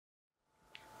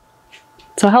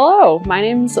So hello, my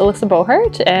name's Alyssa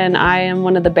Bohart and I am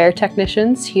one of the bear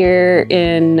technicians here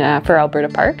for Alberta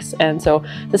Parks. And so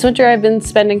this winter I've been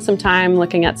spending some time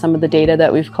looking at some of the data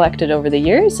that we've collected over the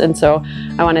years. And so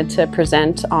I wanted to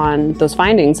present on those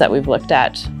findings that we've looked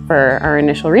at for our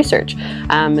initial research.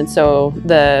 And so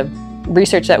the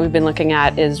research that we've been looking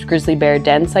at is grizzly bear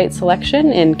den site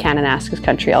selection in Kananaskis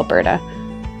Country, Alberta.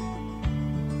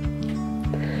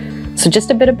 So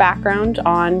just a bit of background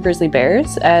on grizzly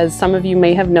bears. As some of you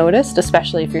may have noticed,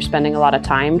 especially if you're spending a lot of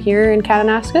time here in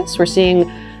Kananaskis, we're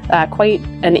seeing quite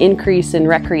an increase in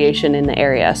recreation in the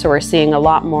area. So we're seeing a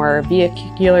lot more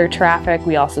vehicular traffic.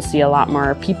 We also see a lot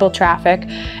more people traffic.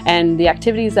 And the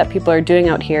activities that people are doing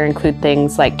out here include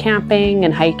things like camping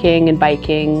and hiking and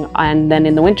biking. And then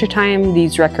in the wintertime,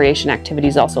 these recreation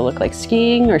activities also look like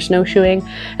skiing or snowshoeing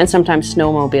and sometimes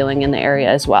snowmobiling in the area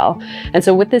as well. And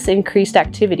so with this increased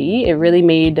activity, it really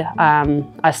made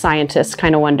us scientists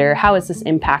kind of wonder, how is this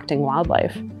impacting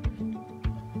wildlife?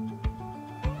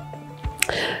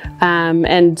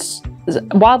 And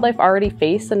wildlife already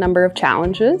face a number of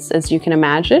challenges, as you can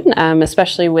imagine,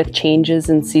 especially with changes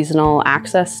in seasonal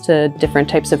access to different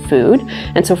types of food.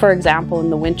 And so, for example, in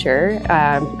the winter,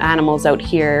 animals out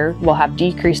here will have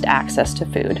decreased access to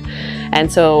food. And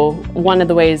so one of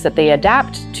the ways that they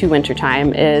adapt to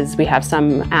wintertime is we have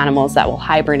some animals that will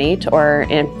hibernate, or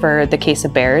for the case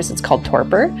of bears, it's called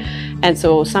torpor. And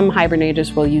so some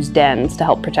hibernators will use dens to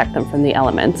help protect them from the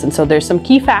elements. And so there's some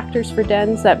key factors for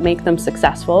dens that make them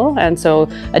successful. And so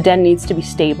a den needs to be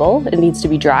stable, it needs to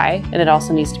be dry, and it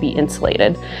also needs to be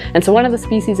insulated. And so one of the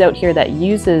species out here that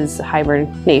uses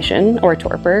hibernation or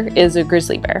torpor is a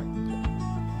grizzly bear.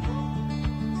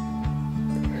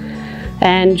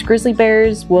 And grizzly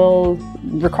bears will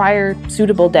require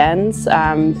suitable dens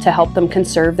to help them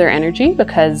conserve their energy,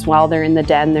 because while they're in the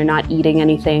den, they're not eating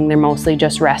anything. They're mostly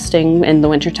just resting in the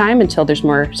wintertime until there's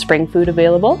more spring food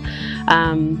available.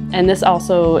 And this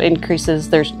also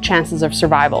increases their chances of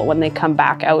survival when they come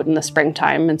back out in the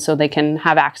springtime, and so they can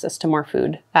have access to more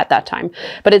food at that time.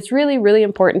 But it's really, really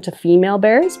important to female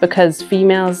bears, because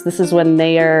females, this is when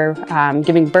they are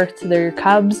giving birth to their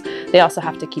cubs. They also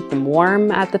have to keep them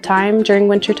warm at the time during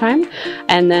wintertime.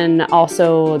 And then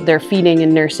also they're feeding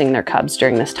and nursing their cubs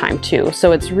during this time too.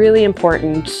 So it's really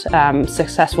important,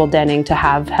 successful denning, to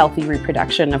have healthy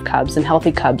reproduction of cubs and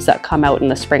healthy cubs that come out in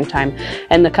the springtime.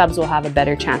 And the cubs will have a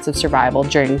better chance of survival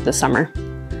during the summer.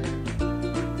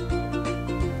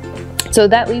 So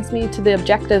that leads me to the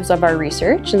objectives of our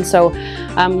research. And so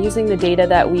using the data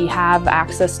that we have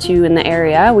access to in the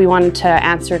area, we wanted to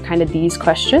answer kind of these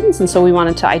questions. And so we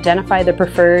wanted to identify the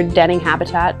preferred denning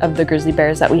habitat of the grizzly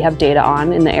bears that we have data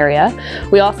on in the area.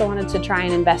 We also wanted to try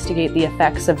and investigate the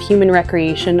effects of human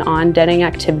recreation on denning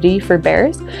activity for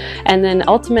bears. And then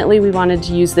ultimately we wanted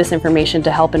to use this information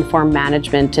to help inform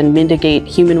management and mitigate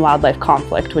human-wildlife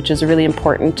conflict, which is a really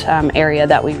important area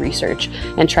that we research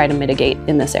and try to mitigate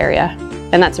in this area.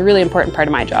 And that's a really important part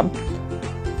of my job.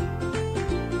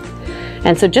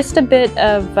 And so just a bit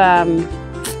of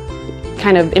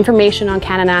kind of information on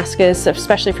Kananaskis,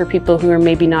 especially for people who are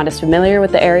maybe not as familiar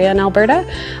with the area in Alberta.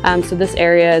 So this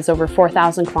area is over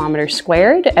 4,000 kilometers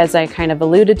squared. As I kind of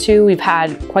alluded to, we've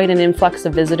had quite an influx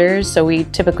of visitors. So we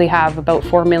typically have about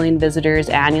 4 million visitors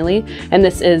annually. And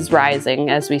this is rising,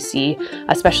 as we see,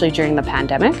 especially during the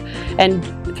pandemic. And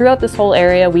throughout this whole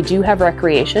area, we do have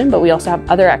recreation, but we also have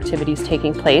other activities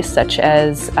taking place, such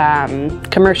as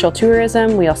commercial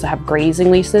tourism. We also have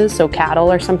grazing leases, so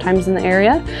cattle are sometimes in the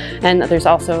area. And there's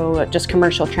also just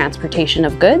commercial transportation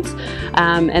of goods.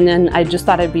 And then I just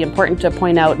thought it'd be important to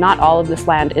point out, not all of this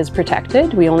land is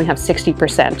protected. We only have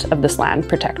 60% of this land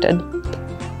protected.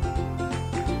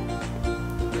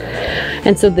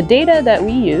 And so the data that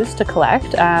we used to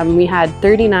collect, we had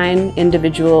 39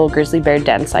 individual grizzly bear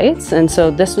den sites. And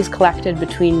so this was collected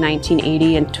between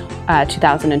 1980 and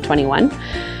 2021.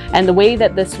 And the way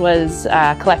that this was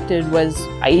collected was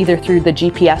either through the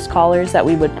GPS collars that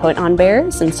we would put on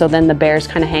bears. And so then the bears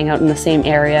kind of hang out in the same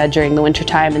area during the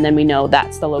wintertime, and then we know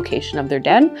that's the location of their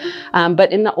den.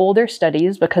 But in the older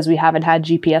studies, because we haven't had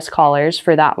GPS collars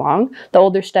for that long, the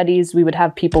older studies, we would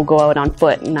have people go out on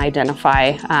foot and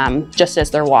identify, just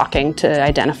as they're walking, to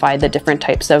identify the different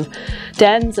types of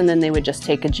dens, and then they would just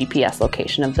take a GPS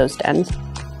location of those dens.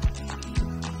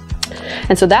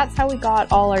 And so that's how we got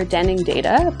all our denning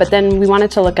data. But then we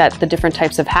wanted to look at the different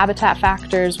types of habitat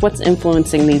factors, what's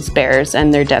influencing these bears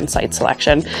and their den site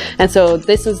selection. And so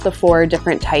this is the 4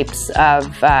 different types of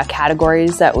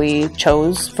categories that we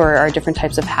chose for our different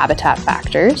types of habitat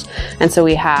factors. And so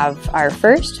we have our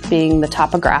first being the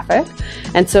topographic.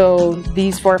 And so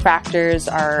these 4 factors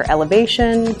are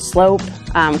elevation, slope,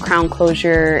 crown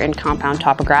closure, and compound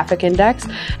topographic index.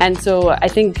 And so I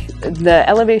think the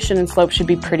elevation and slope should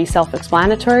be pretty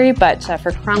self-explanatory, but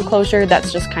for crown closure,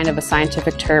 that's just kind of a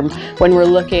scientific term. When we're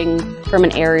looking from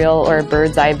an aerial or a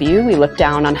bird's eye view, we look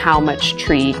down on how much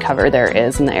tree cover there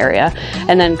is in the area.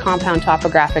 And then compound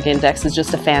topographic index is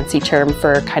just a fancy term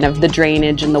for kind of the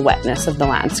drainage and the wetness of the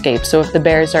landscape. So if the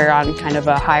bears are on kind of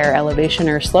a higher elevation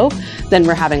or slope, then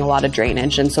we're having a lot of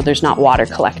drainage, and so there's not water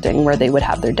collecting where they would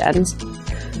have their dens.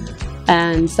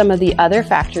 And some of the other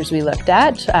factors we looked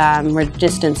at were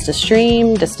distance to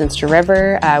stream, distance to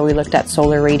river. We looked at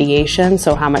solar radiation,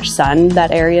 so how much sun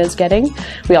that area is getting.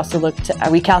 We also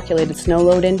we calculated snow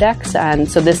load index, and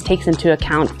so this takes into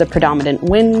account the predominant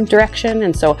wind direction,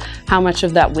 and so how much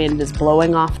of that wind is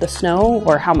blowing off the snow,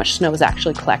 or how much snow is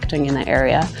actually collecting in the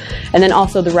area. And then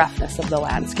also the roughness of the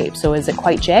landscape. So is it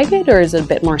quite jagged, or is it a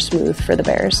bit more smooth for the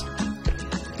bears?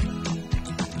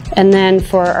 And then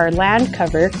for our land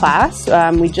cover class,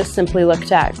 we just simply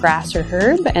looked at grass or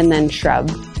herb and then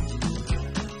shrub.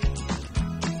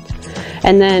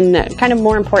 And then kind of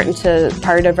more important to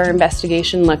part of our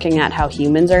investigation, looking at how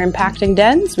humans are impacting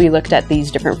dens, we looked at these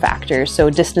different factors. So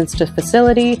distance to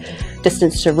facility,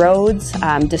 distance to roads,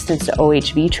 distance to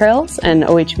OHV trails, and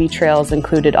OHV trails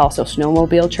included also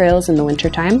snowmobile trails in the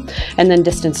wintertime, and then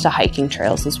distance to hiking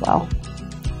trails as well.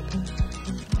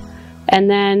 And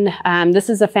then this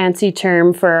is a fancy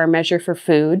term for our measure for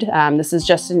food. This is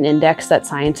just an index that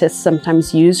scientists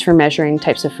sometimes use for measuring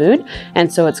types of food.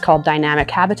 And so it's called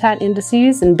dynamic habitat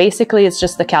indices. And basically it's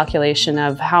just the calculation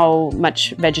of how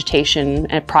much vegetation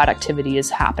and productivity is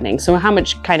happening. So how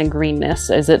much kind of greenness.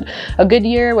 Is it a good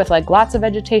year with like lots of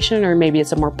vegetation, or maybe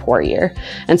it's a more poor year?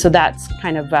 And so that's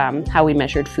kind of how we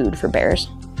measured food for bears.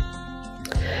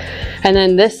 And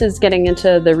then this is getting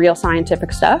into the real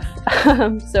scientific stuff.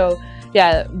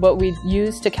 Yeah, what we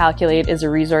use to calculate is a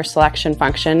resource selection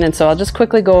function. And so I'll just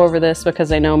quickly go over this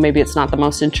because I know maybe it's not the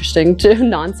most interesting to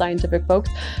non-scientific folks,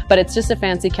 but it's just a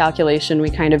fancy calculation we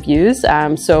kind of use.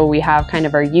 So we have kind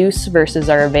of our use versus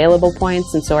our available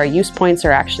points. And so our use points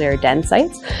are actually our den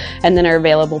sites. And then our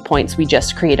available points, we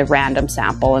just create a random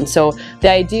sample. And so the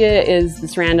idea is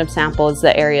this random sample is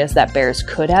the areas that bears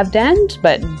could have denned,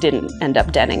 but didn't end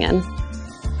up denning in.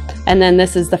 And then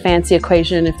this is the fancy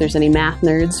equation if there's any math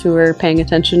nerds who are paying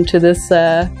attention to this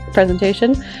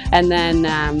presentation. And then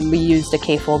we used a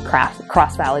k-fold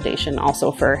cross-validation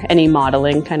also for any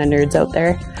modeling kind of nerds out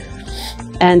there.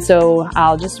 And so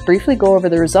I'll just briefly go over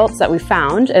the results that we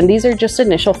found. And these are just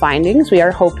initial findings. We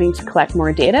are hoping to collect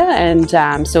more data.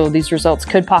 And so these results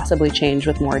could possibly change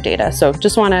with more data. So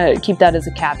just want to keep that as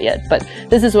a caveat. But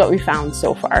this is what we found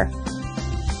so far.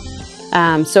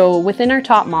 So within our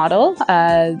top model,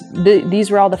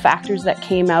 these were all the factors that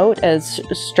came out as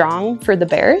strong for the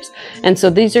bears. And so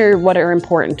these are what are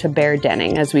important to bear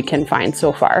denning as we can find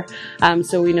so far.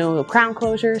 So we know crown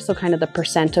closure, so kind of the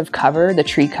percent of cover, the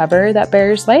tree cover that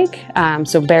bears like.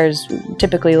 So bears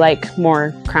typically like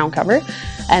more crown cover.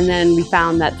 And then we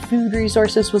found that food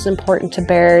resources was important to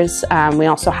bears. We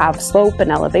also have slope and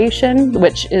elevation,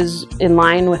 which is in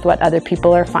line with what other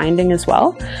people are finding as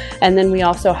well. And then we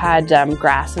also had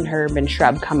grass and herb and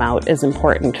shrub come out as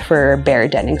important for bear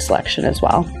denning selection as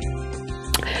well.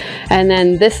 And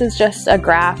then this is just a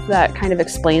graph that kind of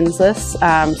explains this.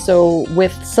 So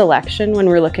with selection, when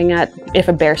we're looking at if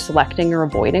a bear's selecting or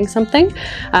avoiding something,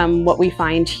 what we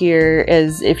find here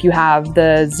is if you have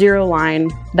the 0 line,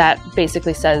 that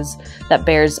basically says that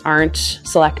bears aren't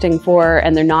selecting for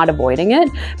and they're not avoiding it.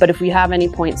 But if we have any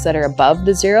points that are above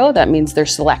the 0, that means they're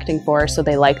selecting for, so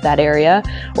they like that area.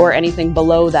 Or anything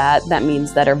below that, that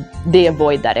means that they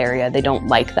avoid that area, they don't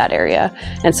like that area.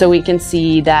 And so we can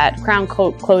see that crown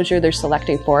closure they're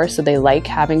selecting for, so they like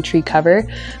having tree cover.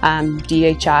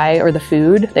 DHI, or the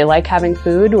food, they like having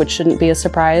food, which shouldn't be a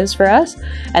surprise for us.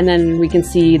 And then we can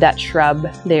see that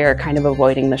shrub, they're kind of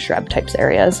avoiding the shrub types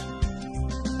areas.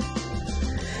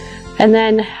 And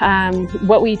then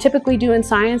what we typically do in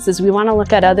science is we want to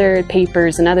look at other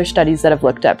papers and other studies that have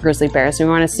looked at grizzly bears. We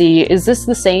want to see, is this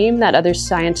the same that other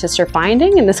scientists are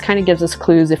finding? And this kind of gives us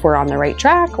clues if we're on the right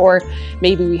track, or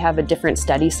maybe we have a different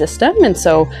study system. And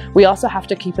so we also have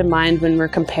to keep in mind when we're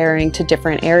comparing to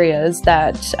different areas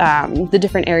that the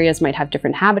different areas might have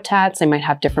different habitats, they might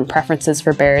have different preferences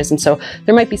for bears. And so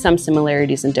there might be some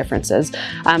similarities and differences.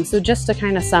 So just to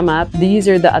kind of sum up, these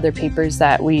are the other papers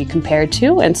that we compared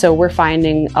to. And so we're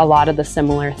finding a lot of the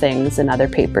similar things in other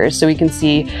papers. So we can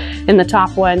see in the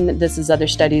top one, this is other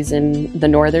studies in the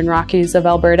northern Rockies of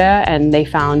Alberta, and they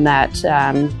found that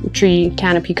tree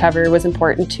canopy cover was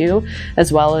important too,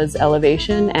 as well as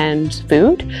elevation and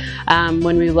food.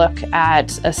 When we look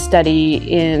at a study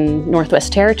in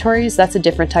Northwest Territories, that's a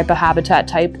different type of habitat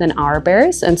type than our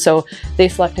bears, and so they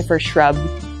selected for shrub,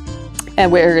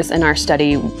 and whereas in our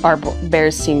study, our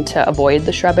bears seem to avoid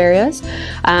the shrub areas.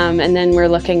 And then we're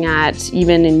looking at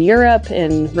even in Europe,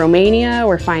 in Romania,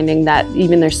 we're finding that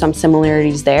even there's some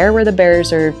similarities there where the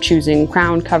bears are choosing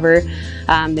crown cover.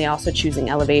 They also choosing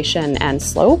elevation and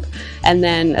slope. And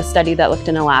then a study that looked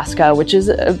in Alaska, which is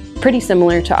pretty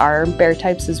similar to our bear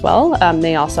types as well.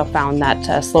 They also found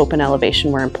that slope and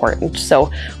elevation were important. So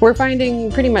we're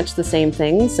finding pretty much the same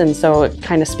things. And so it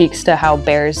kind of speaks to how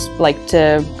bears like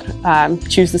to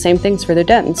choose the same things for their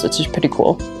dens, which is pretty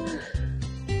cool.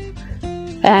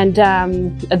 And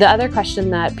the other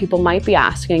question that people might be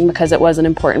asking, because it was an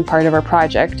important part of our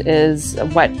project, is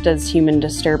what does human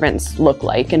disturbance look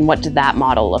like and what did that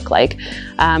model look like?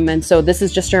 And so this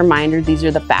is just a reminder, these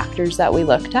are the factors that we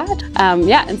looked at.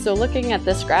 Yeah, and so looking at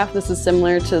this graph, this is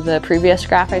similar to the previous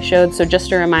graph I showed. So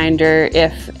just a reminder,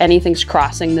 if anything's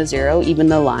crossing the zero, even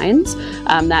the lines,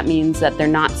 that means that they're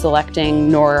not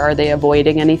selecting nor are they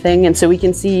avoiding anything. And so we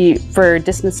can see for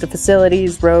distance to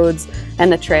facilities, roads,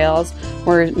 and the trails,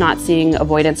 we're not seeing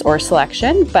avoidance or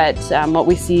selection, but what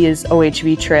we see is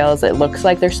OHV trails it looks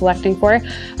like they're selecting for.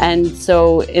 And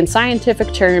so in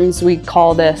scientific terms, we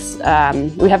call this,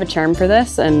 we have a term for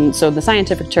this, and so the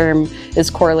scientific term is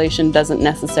correlation doesn't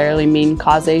necessarily mean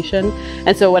causation.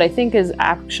 And so what I think is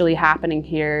actually happening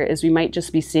here is we might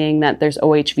just be seeing that there's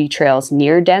OHV trails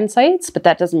near den sites, but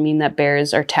that doesn't mean that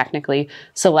bears are technically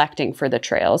selecting for the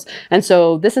trails. And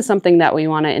so this is something that we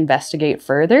want to investigate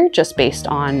further just based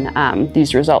on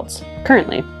these results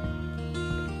currently.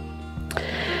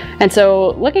 And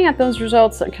so looking at those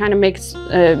results, it kind of makes,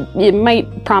 it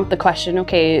might prompt the question,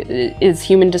 okay, is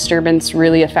human disturbance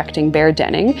really affecting bear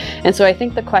denning? And so I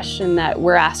think the question that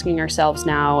we're asking ourselves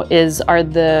now is, are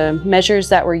the measures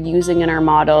that we're using in our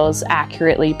models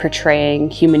accurately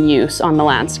portraying human use on the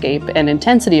landscape and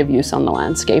intensity of use on the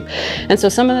landscape? And so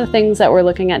some of the things that we're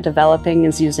looking at developing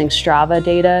is using Strava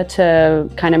data to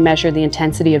kind of measure the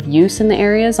intensity of use in the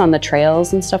areas on the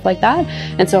trails and stuff like that.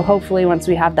 And so hopefully once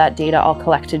we have that data all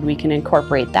collected, we can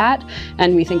incorporate that,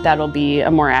 and we think that'll be a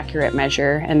more accurate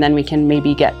measure, and then we can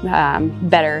maybe get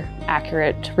better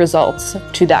accurate results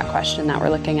to that question that we're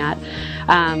looking at.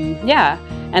 Yeah,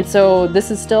 and so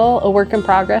this is still a work in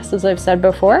progress, as I've said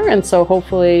before, and so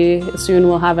hopefully soon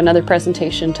we'll have another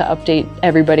presentation to update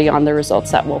everybody on the results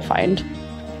that we'll find.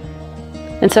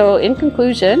 And so in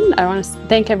conclusion, I want to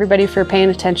thank everybody for paying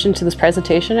attention to this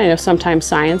presentation. I know sometimes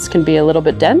science can be a little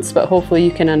bit dense, but hopefully you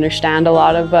can understand a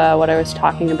lot of what I was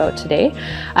talking about today.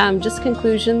 Just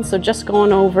conclusions, so just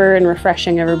going over and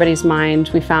refreshing everybody's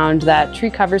mind, we found that tree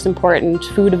cover is important,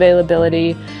 food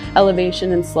availability,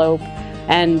 elevation and slope,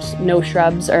 and no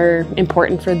shrubs are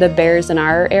important for the bears in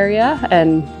our area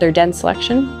and their den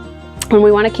selection. And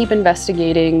we want to keep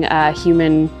investigating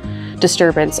human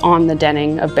disturbance on the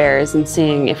denning of bears and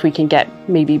seeing if we can get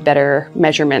maybe better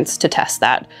measurements to test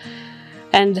that.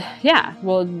 And yeah,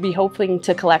 we'll be hoping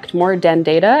to collect more den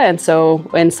data. And so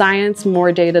in science,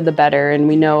 more data, the better. And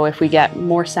we know if we get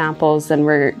more samples, then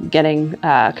we're getting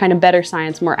kind of better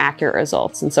science, more accurate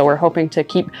results. And so we're hoping to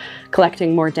keep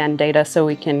collecting more den data so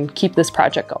we can keep this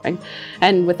project going.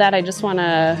 And with that, I just want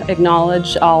to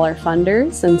acknowledge all our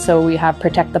funders. And so we have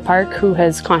Protect the Park, who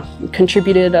has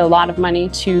contributed a lot of money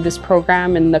to this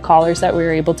program and the collars that we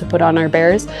were able to put on our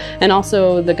bears. And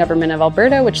also the Government of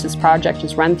Alberta, which this project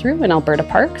is run through in Alberta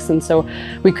Parks, and so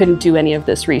we couldn't do any of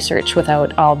this research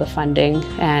without all the funding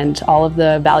and all of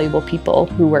the valuable people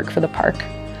who work for the park.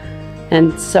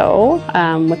 And so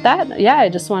with that, yeah, I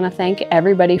just want to thank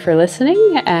everybody for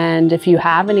listening, and if you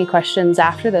have any questions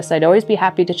after this, I'd always be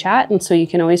happy to chat, and so you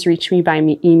can always reach me by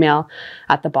email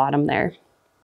at the bottom there.